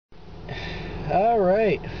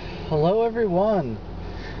Alright, hello everyone.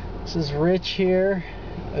 This is Rich here.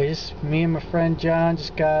 Me and my friend John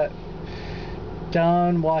just got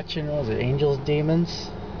done watching, what was it, Angels and Demons?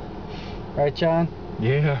 Right, John?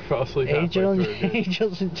 Yeah, I fell asleep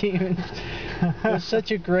Angels and Demons. It was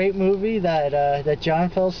such a great movie that John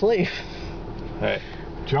fell asleep. Hey,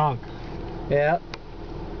 drunk. Yeah.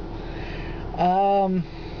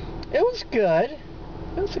 It was good.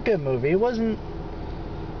 It was a good movie. It wasn't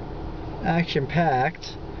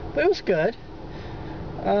action-packed, but it was good.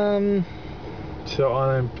 So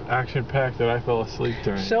action-packed that I fell asleep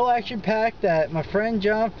during. So action-packed that my friend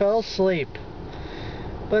John fell asleep.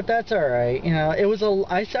 But that's alright, you know, I would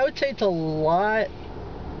say it's a lot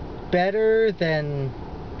better than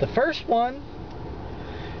the first one.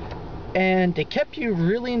 And they kept you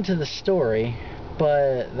really into the story,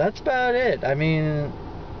 but that's about it. I mean,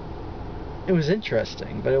 it was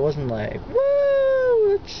interesting, but it wasn't like,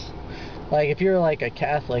 woo, it's like if you're like a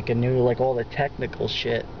Catholic and knew like all the technical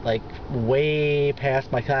shit, like way past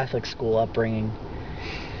my Catholic school upbringing.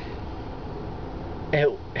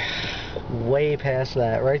 Way past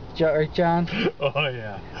that, right, John? Oh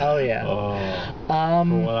yeah. Oh yeah. Oh.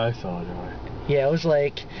 From what I saw, Joey. Yeah, it was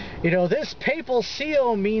like, you know, this papal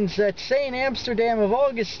seal means that Saint Amsterdam of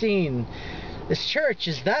Augustine, this church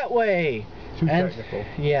is that way. Too technical.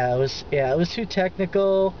 Yeah, it was too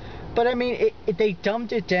technical. But I mean, they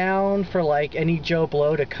dumbed it down for like any Joe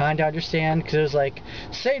Blow to kind of understand, because it was like,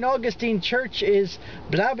 St. Augustine Church is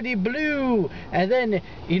blah-blah blue, and then,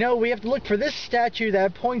 you know, we have to look for this statue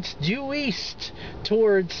that points due east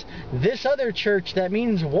towards this other church that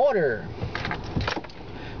means water.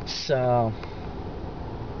 So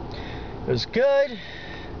it was good.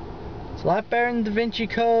 It's a lot better than Da Vinci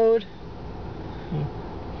Code.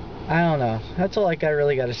 I don't know. That's all I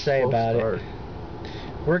really got to say about it.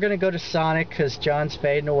 We're gonna go to Sonic because John's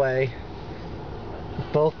fading away.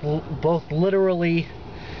 Both literally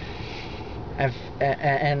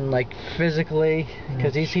and like physically,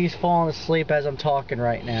 because he's falling asleep as I'm talking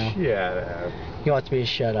right now. Yeah. He wants me to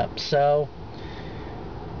shut up. So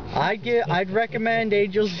I'd recommend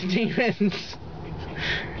Angels and Demons.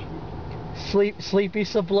 Sleepy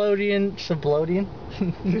Sublodian.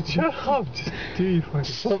 Shut up. Dude,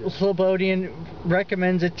 Sublodian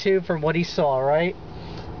recommends it too from what he saw, right?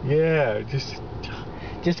 Yeah,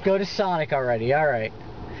 just go to Sonic already. All right.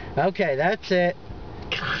 Okay, that's it.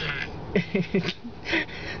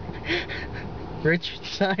 Rich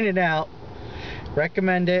signing out.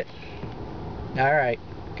 Recommend it. All right.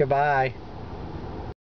 Goodbye.